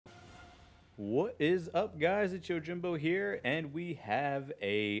What is up, guys? It's Yojimbo here, and we have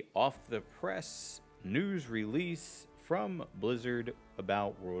a off-the-press news release from Blizzard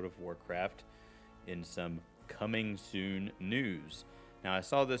about World of Warcraft in some coming soon news. Now, I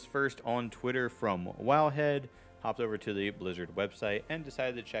saw this first on Twitter from Wowhead, hopped over to the Blizzard website, and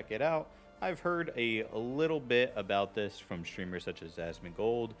decided to check it out. I've heard a little bit about this from streamers such as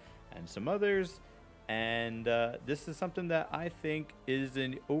Asmongold and some others, and this is something that I think is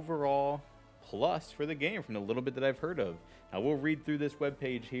an overall plus for the game from the little bit that I've heard of. Now, we'll read through this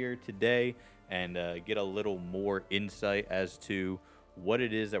webpage here today and get a little more insight as to what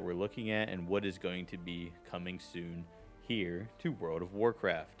it is that we're looking at and what is going to be coming soon here to World of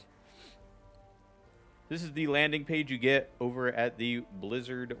Warcraft. This is the landing page you get over at the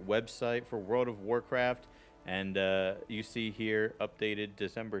Blizzard website for World of Warcraft, and you see here updated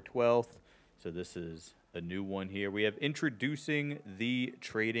December 12th. So this is a new one here. We have introducing the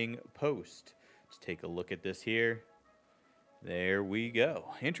trading post. Let's take a look at this here. There we go.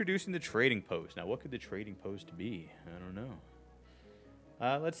 Introducing the trading post. Now, what could the trading post be? I don't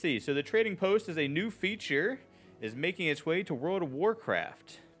know. Let's see. So the trading post is a new feature, is making its way to World of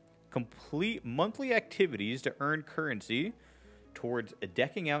Warcraft. Complete monthly activities to earn currency towards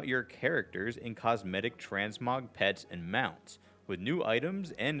decking out your characters in cosmetic transmog pets and mounts. With new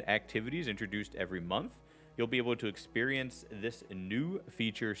items and activities introduced every month, you'll be able to experience this new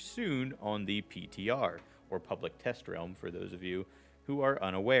feature soon on the PTR, or Public Test Realm, for those of you who are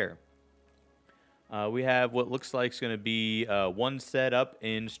unaware. We have what looks like is going to be one set up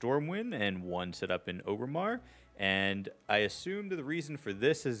in Stormwind and one set up in Orgrimmar. And I assume that the reason for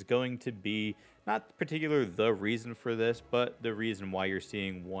this is going to be, not particular the reason for this, but the reason why you're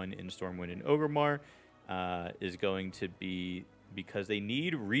seeing one in Stormwind and Orgrimmar is going to be because they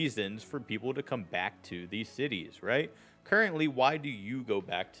need reasons for people to come back to these cities, right? Currently, why do you go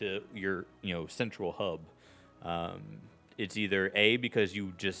back to your, central hub? It's either A, because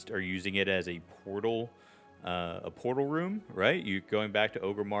you just are using it as a portal room, right? You're going back to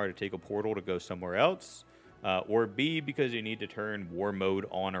Orgrimmar to take a portal to go somewhere else, or B, because you need to turn war mode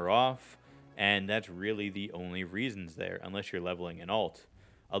on or off, and that's really the only reasons there, unless you're leveling an alt.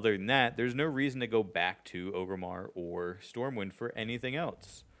 Other than that, there's no reason to go back to Orgrimmar or Stormwind for anything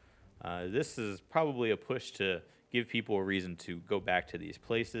else. This is probably a push to give people a reason to go back to these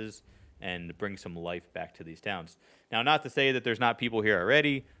places and bring some life back to these towns. Now, not to say that there's not people here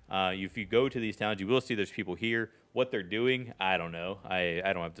already. If you go to these towns, you will see there's people here. What they're doing, I don't know. I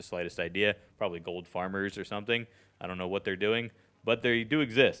don't have the slightest idea. Probably gold farmers or something. I don't know what they're doing, but they do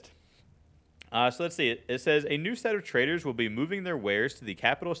exist. So let's see. It says a new set of traders will be moving their wares to the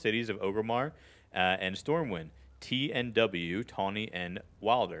capital cities of Orgrimmar and Stormwind, TNW, Tawny, and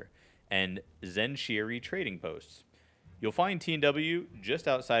Wilder, and Zenshiri trading posts. You'll find TNW just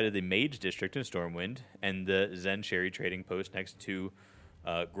outside of the Mage District in Stormwind, and the Zenshiri trading post next to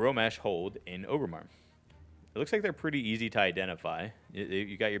Gromesh Hold in Orgrimmar. It looks like they're pretty easy to identify.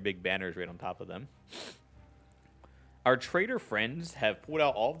 You got your big banners right on top of them. Our trader friends have pulled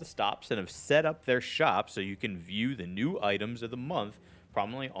out all of the stops and have set up their shop so you can view the new items of the month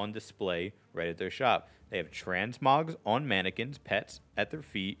prominently on display right at their shop. They have transmogs on mannequins, pets at their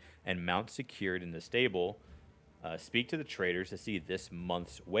feet, and mounts secured in the stable. Speak to the traders to see this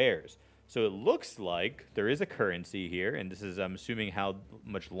month's wares. So it looks like there is a currency here, and this is, I'm assuming, how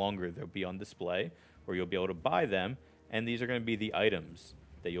much longer they'll be on display, where you'll be able to buy them, and these are going to be the items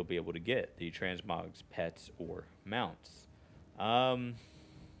that you'll be able to get, the transmogs, pets, or mounts.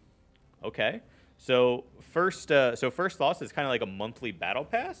 Okay. So first thoughts is kind of like a monthly battle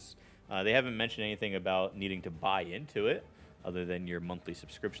pass. They haven't mentioned anything about needing to buy into it, other than your monthly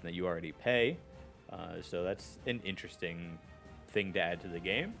subscription that you already pay. So that's an interesting thing to add to the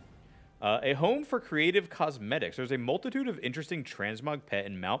game. A home for creative cosmetics. There's a multitude of interesting transmog pet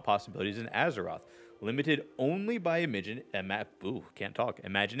and mount possibilities in Azeroth, limited only by imagination.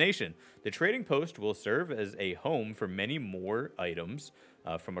 The trading post will serve as a home for many more items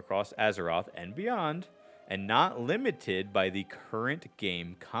from across Azeroth and beyond, and not limited by the current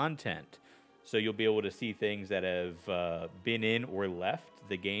game content. So you'll be able to see things that have been in or left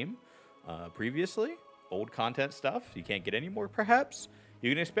the game previously, old content stuff you can't get anymore perhaps.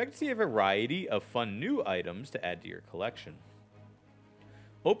 You can expect to see a variety of fun new items to add to your collection.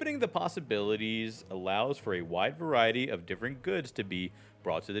 Opening the possibilities allows for a wide variety of different goods to be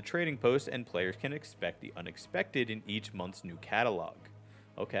brought to the trading post, and players can expect the unexpected in each month's new catalog.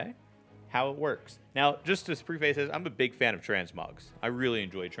 Okay, how it works. Now, just to preface this, I'm a big fan of transmogs. I really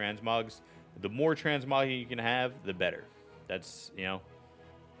enjoy transmogs. The more transmogging you can have, the better. That's,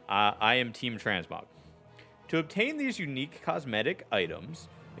 I am team transmog. To obtain these unique cosmetic items,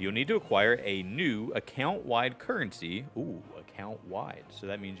 You'll need to acquire a new account-wide currency. Ooh, account-wide. So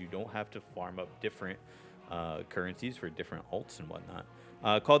that means you don't have to farm up different currencies for different alts and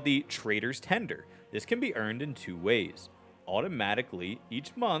whatnot. Called the Trader's Tender. This can be earned in 2 ways. Automatically,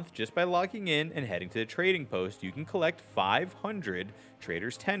 each month, just by logging in and heading to the trading post, you can collect 500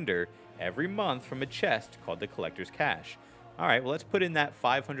 Trader's Tender every month from a chest called the Collector's Cache. All right, well, let's put in that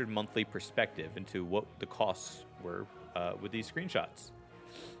 500 monthly perspective into what the costs were with these screenshots.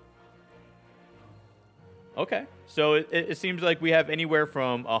 Okay, so it seems like we have anywhere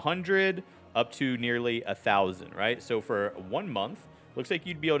from 100 up to nearly 1,000, right? So for 1 month, looks like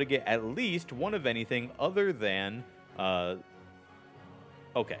you'd be able to get at least one of anything other than, okay,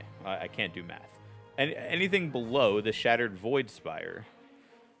 I can't do math. Anything below the Shattered Void Spire.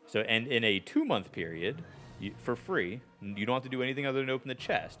 So, and in a 2-month period, for free, you don't have to do anything other than open the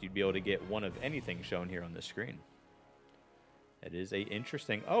chest. You'd be able to get one of anything shown here on the screen. That is a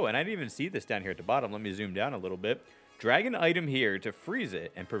interesting... Oh, and I didn't even see this down here at the bottom. Let me zoom down a little bit. Drag an item here to freeze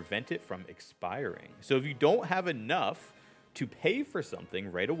it and prevent it from expiring. So if you don't have enough to pay for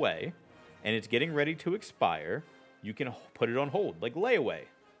something right away, and it's getting ready to expire, you can put it on hold, like layaway.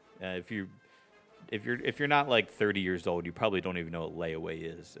 If you're not like 30 years old, you probably don't even know what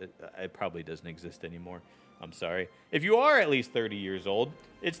layaway is. It probably doesn't exist anymore. I'm sorry. If you are at least 30 years old,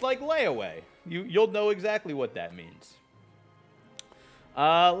 it's like layaway. You'll know exactly what that means.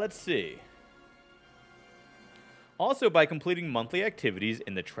 Let's see. Also, by completing monthly activities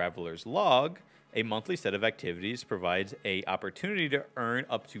in the Traveler's Log, a monthly set of activities provides an opportunity to earn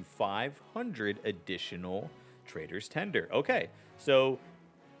up to 500 additional Trader's Tender. Okay, so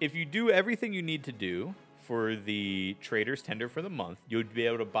if you do everything you need to do for the Trader's Tender for the month, you'll be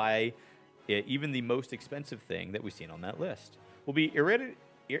able to buy even the most expensive thing that we've seen on that list. We'll be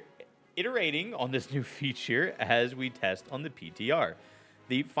iterating on this new feature as we test on the PTR.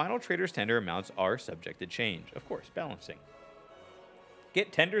 The final Trader's Tender amounts are subject to change. Of course, balancing.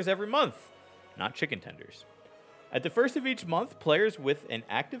 Get tenders every month, not chicken tenders. At the first of each month, players with an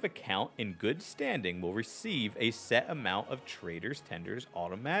active account in good standing will receive a set amount of Trader's Tenders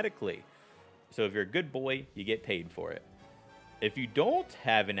automatically. So if you're a good boy, you get paid for it. If you don't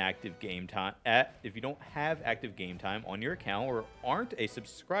have an active game time, on your account or aren't a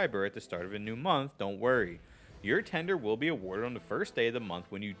subscriber at the start of a new month, don't worry. Your tender will be awarded on the first day of the month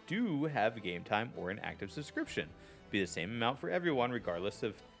when you do have game time or an active subscription. It'll be the same amount for everyone, regardless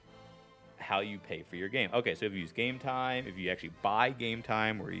of how you pay for your game. Okay, so if you use game time, if you actually buy game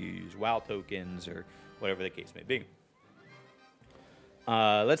time, or you use WoW tokens, or whatever the case may be.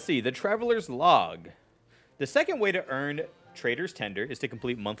 Let's see, the Traveler's Log. The second way to earn Trader's Tender is to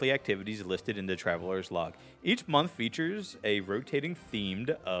complete monthly activities listed in the Traveler's Log. Each month features a rotating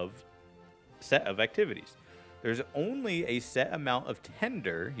themed set of activities. There's only a set amount of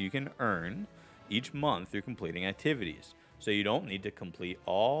tender you can earn each month through completing activities. So you don't need to complete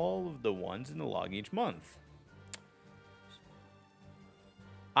all of the ones in the log each month.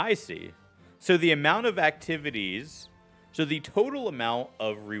 I see. So the amount of activities, so the total amount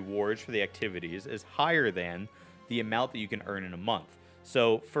of rewards for the activities is higher than the amount that you can earn in a month.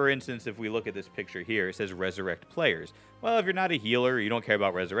 So, for instance, if we look at this picture here, it says resurrect players. Well, if you're not a healer, or you don't care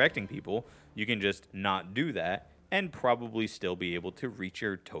about resurrecting people, you can just not do that and probably still be able to reach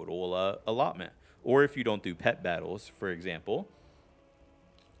your total allotment. Or if you don't do pet battles, for example,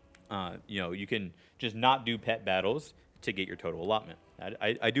 you can just not do pet battles to get your total allotment.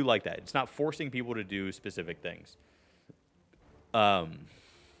 I do like that. It's not forcing people to do specific things.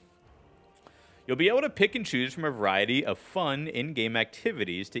 You'll be able to pick and choose from a variety of fun in-game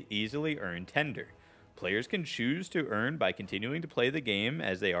activities to easily earn tender. Players can choose to earn by continuing to play the game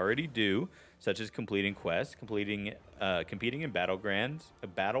as they already do, such as completing quests, competing in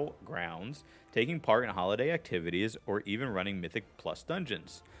battlegrounds, taking part in holiday activities, or even running Mythic Plus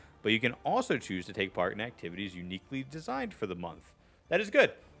dungeons. But you can also choose to take part in activities uniquely designed for the month. That is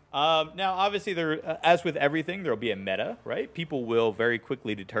good. Now, obviously, as with everything, there will be a meta, right? People will very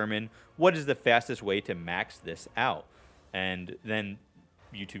quickly determine what is the fastest way to max this out. And then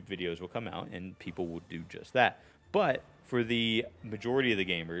YouTube videos will come out, and people will do just that. But for the majority of the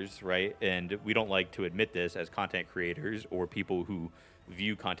gamers, right, and we don't like to admit this as content creators or people who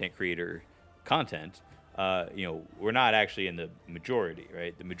view content creator content, we're not actually in the majority,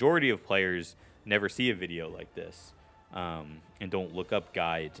 right? The majority of players never see a video like this. And don't look up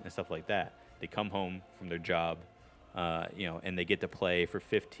guides and stuff like that. They come home from their job, and they get to play for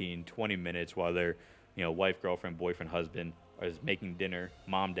 15, 20 minutes while their, wife, girlfriend, boyfriend, husband is making dinner.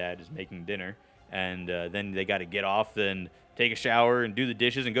 Mom, dad is making dinner. And then they got to get off and take a shower and do the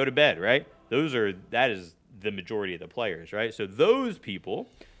dishes and go to bed, right? That is the majority of the players, right? So those people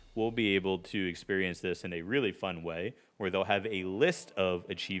will be able to experience this in a really fun way, where they'll have a list of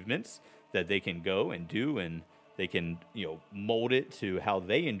achievements that they can go and do, and they can, mold it to how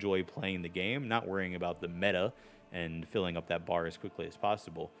they enjoy playing the game, not worrying about the meta and filling up that bar as quickly as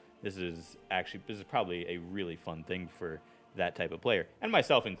possible. This is probably a really fun thing for that type of player, and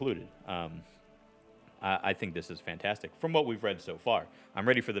myself included. I think this is fantastic from what we've read so far. I'm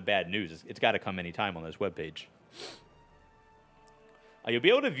ready for the bad news. It's got to come anytime on this webpage. You'll be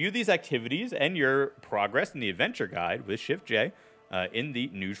able to view these activities and your progress in the adventure guide with Shift J in the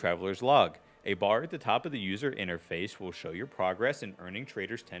New Traveler's Log. A bar at the top of the user interface will show your progress in earning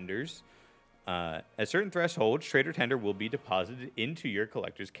Trader's Tenders. At certain thresholds, Trader Tender will be deposited into your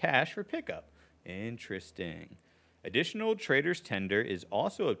collector's cache for pickup. Interesting. Additional Trader's Tender is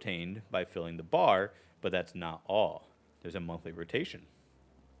also obtained by filling the bar, but that's not all. There's a monthly rotation.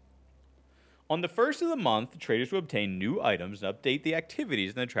 On the first of the month, traders will obtain new items and update the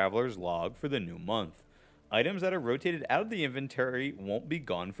activities in the Traveler's Log for the new month. Items that are rotated out of the inventory won't be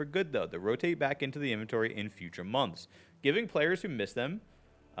gone for good, though. They rotate back into the inventory in future months, giving players who miss them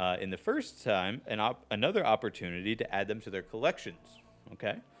in the first time another opportunity to add them to their collections.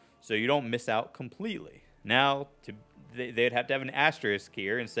 Okay? So you don't miss out completely. Now, they'd have to have an asterisk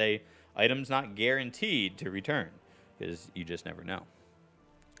here and say, items not guaranteed to return, because you just never know.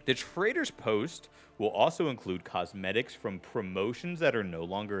 The Trader's Post will also include cosmetics from promotions that are no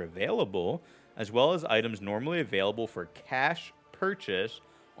longer available, as well as items normally available for cash purchase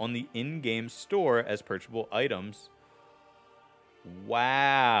on the in-game store as purchasable items.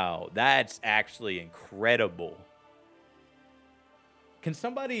 Wow, that's actually incredible. Can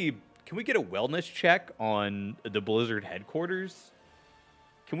we get a wellness check on the Blizzard headquarters?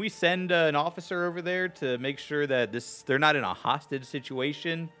 Can we send an officer over there to make sure that they're not in a hostage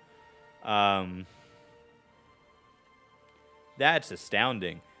situation? That's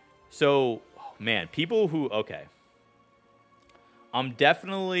astounding. So, man, people who, okay. I'm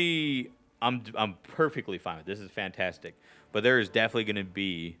perfectly fine with this. This is fantastic. But there is definitely going to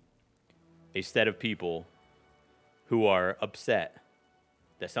be a set of people who are upset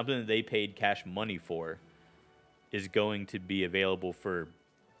that something that they paid cash money for is going to be available for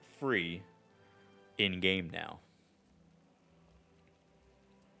free in-game now.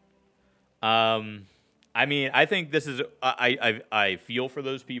 I mean, I think this is... I feel for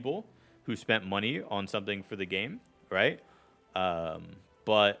those people who spent money on something for the game, right?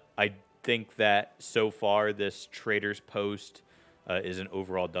 But I think that so far this Trader's Post is an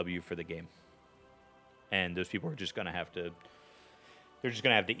overall W for the game. And those people are just going to have to... They're just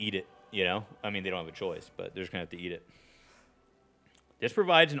going to have to eat it, you know? I mean, they don't have a choice, but they're just going to have to eat it. This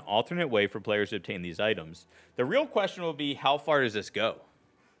provides an alternate way for players to obtain these items. The real question will be, how far does this go?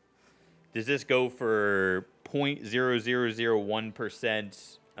 Does this go for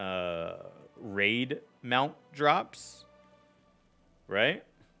 0.0001% raid mount drops? Right?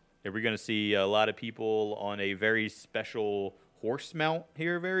 Are we going to see a lot of people on a very special horse mount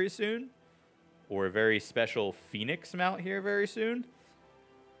here very soon? Or a very special phoenix mount here very soon?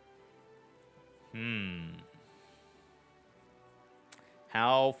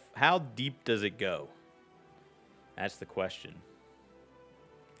 How deep does it go? That's the question.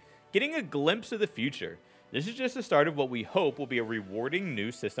 Getting a glimpse of the future. This is just the start of what we hope will be a rewarding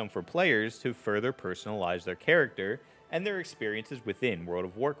new system for players to further personalize their character and their experiences within World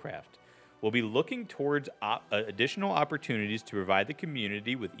of Warcraft. We'll be looking towards additional opportunities to provide the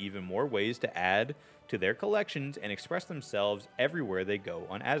community with even more ways to add to their collections and express themselves everywhere they go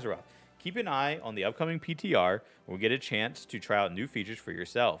on Azeroth. Keep an eye on the upcoming PTR, where we'll get a chance to try out new features for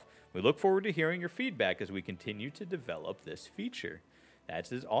yourself. We look forward to hearing your feedback as we continue to develop this feature.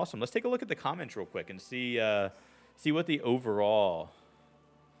 That's awesome. Let's take a look at the comments real quick and see what the overall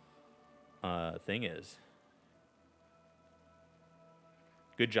thing is.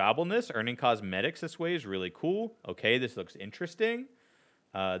 Good job on this. Earning cosmetics this way is really cool. Okay, this looks interesting.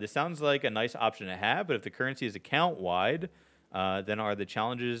 This sounds like a nice option to have, but if the currency is account-wide, then are the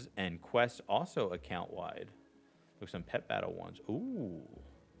challenges and quests also account-wide? Look, some pet battle ones. Ooh.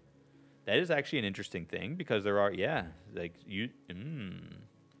 That is actually an interesting thing, because there are, yeah, like you.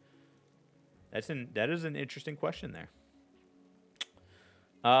 That is an interesting question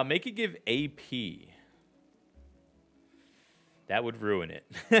there. Make it give AP. That would ruin it.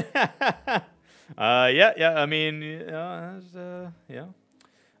 Yeah. I mean, yeah.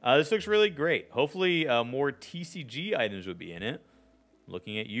 This looks really great. Hopefully, more TCG items would be in it.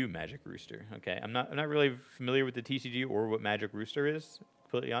 Looking at you, Magic Rooster. Okay, I'm not really familiar with the TCG or what Magic Rooster is.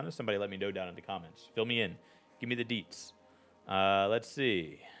 Completely honest. Somebody let me know down in the comments. Fill me in. Give me the deets. Let's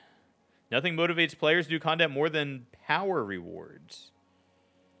see. Nothing motivates players to do content more than power rewards.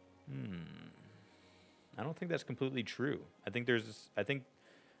 I don't think that's completely true. I think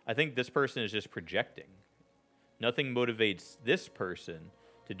this person is just projecting. Nothing motivates this person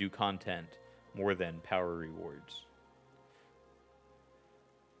to do content more than power rewards.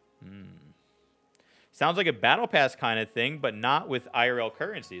 Sounds like a battle pass kind of thing, but not with IRL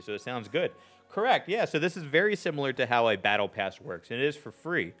currency, so it sounds good. Correct, yeah, so this is very similar to how a battle pass works, and it is for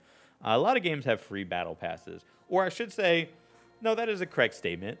free. A lot of games have free battle passes. Or I should say, no, that is a correct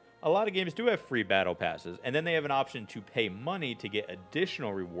statement. A lot of games do have free battle passes, and then they have an option to pay money to get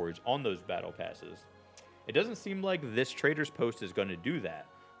additional rewards on those battle passes. It doesn't seem like this trader's post is going to do that,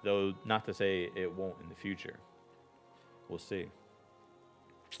 though not to say it won't in the future. We'll see.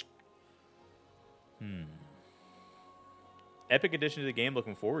 Epic addition to the game,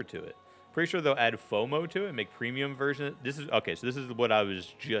 looking forward to it. Pretty sure they'll add FOMO to it, make premium version. This is okay, so this is what I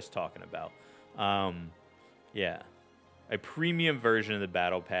was just talking about. Yeah. A premium version of the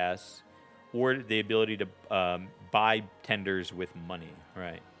battle pass, or the ability to buy tenders with money,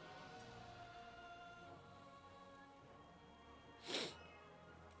 right?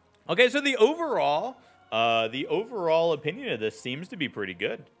 Okay, so the overall opinion of this seems to be pretty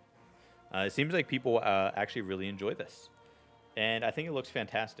good. It seems like people actually really enjoy this, and I think it looks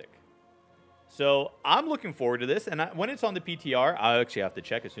fantastic. So I'm looking forward to this, and when it's on the PTR, I'll actually have to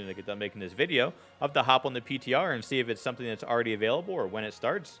check as soon as I get done making this video. I'll have to hop on the PTR and see if it's something that's already available or when it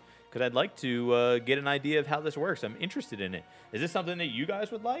starts, because I'd like to get an idea of how this works. I'm interested in it. Is this something that you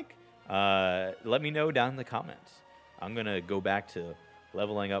guys would like? Let me know down in the comments. I'm going to go back to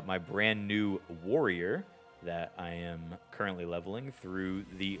leveling up my brand new warrior that I am currently leveling through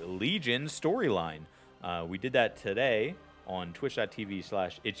the Legion storyline. We did that today on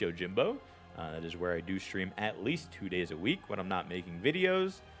twitch.tv/itsyojimbo. That is where I do stream at least 2 days a week when I'm not making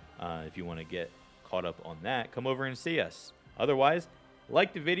videos. If you want to get caught up on that, come over and see us. Otherwise,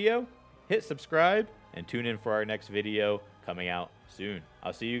 like the video, hit subscribe, and tune in for our next video coming out soon.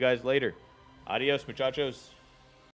 I'll see you guys later. Adios, muchachos.